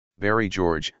Barry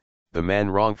George, the man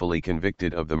wrongfully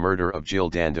convicted of the murder of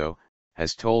Jill Dando,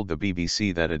 has told the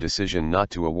BBC that a decision not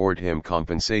to award him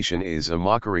compensation is a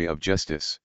mockery of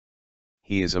justice.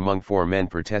 He is among 4 men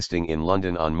protesting in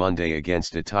London on Monday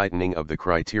against a tightening of the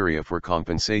criteria for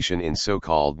compensation in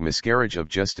so-called miscarriage of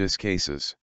justice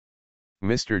cases.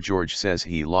 Mr. George says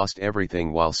he lost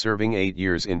everything while serving 8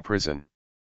 years in prison.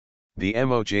 The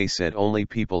MOJ said only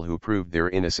people who proved their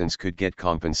innocence could get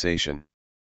compensation.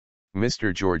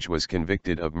 Mr. George was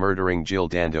convicted of murdering Jill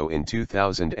Dando in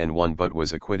 2001 but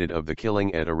was acquitted of the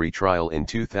killing at a retrial in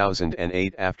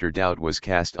 2008 after doubt was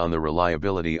cast on the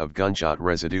reliability of gunshot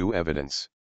residue evidence.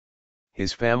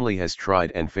 His family has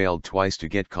tried and failed twice to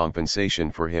get compensation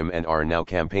for him and are now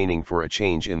campaigning for a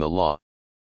change in the law.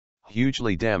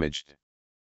 Hugely damaged.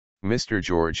 Mr.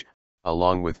 George,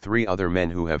 along with 3 other men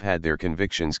who have had their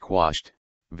convictions quashed,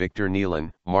 Victor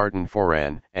Nealon, Martin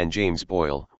Foran and James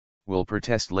Boyle, will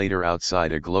protest later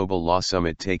outside a global law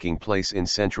summit taking place in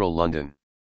central London.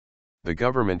 The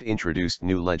government introduced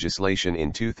new legislation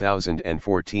in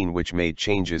 2014 which made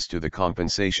changes to the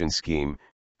compensation scheme,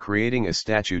 creating a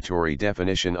statutory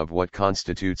definition of what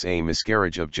constitutes a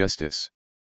miscarriage of justice.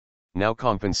 Now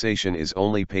compensation is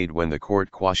only paid when the court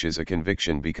quashes a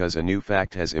conviction because a new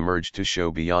fact has emerged to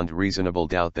show beyond reasonable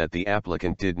doubt that the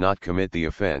applicant did not commit the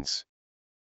offence.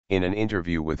 In an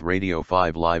interview with Radio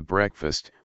 5 Live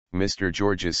Breakfast, Mr.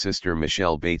 George's sister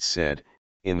Michelle Bates said,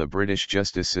 "In the British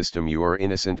justice system you are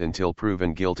innocent until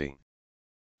proven guilty.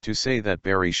 To say that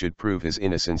Barry should prove his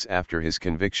innocence after his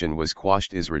conviction was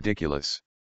quashed is ridiculous.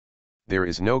 There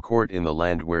is no court in the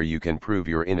land where you can prove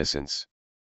your innocence.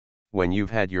 When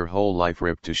you've had your whole life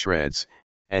ripped to shreds,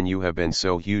 and you have been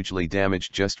so hugely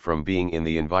damaged just from being in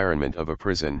the environment of a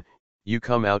prison, you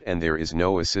come out and there is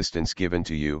no assistance given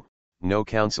to you, no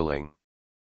counseling.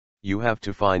 You have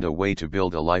to find a way to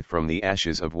build a life from the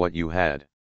ashes of what you had."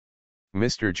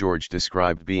 Mr. George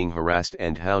described being harassed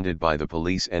and hounded by the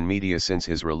police and media since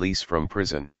his release from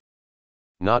prison.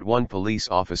 "Not one police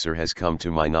officer has come to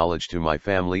my knowledge to my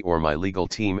family or my legal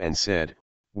team and said,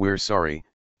 'We're sorry,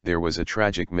 there was a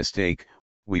tragic mistake,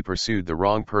 we pursued the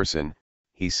wrong person,'"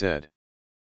 he said.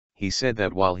 He said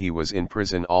that while he was in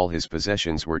prison all his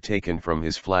possessions were taken from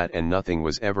his flat and nothing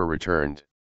was ever returned.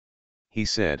 He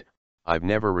said, "I've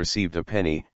never received a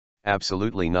penny,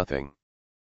 absolutely nothing.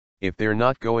 If they're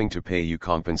not going to pay you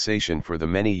compensation for the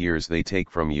many years they take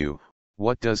from you,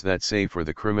 what does that say for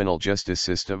the criminal justice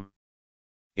system?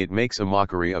 It makes a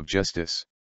mockery of justice."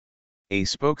 A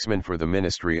spokesman for the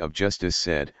Ministry of Justice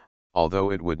said, "Although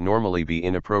it would normally be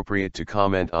inappropriate to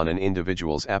comment on an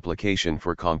individual's application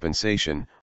for compensation,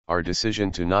 our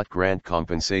decision to not grant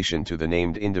compensation to the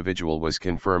named individual was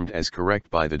confirmed as correct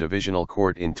by the Divisional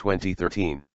Court in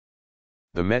 2013.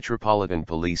 The Metropolitan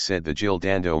Police said the Jill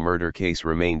Dando murder case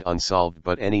remained unsolved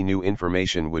but any new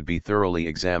information would be thoroughly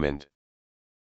examined.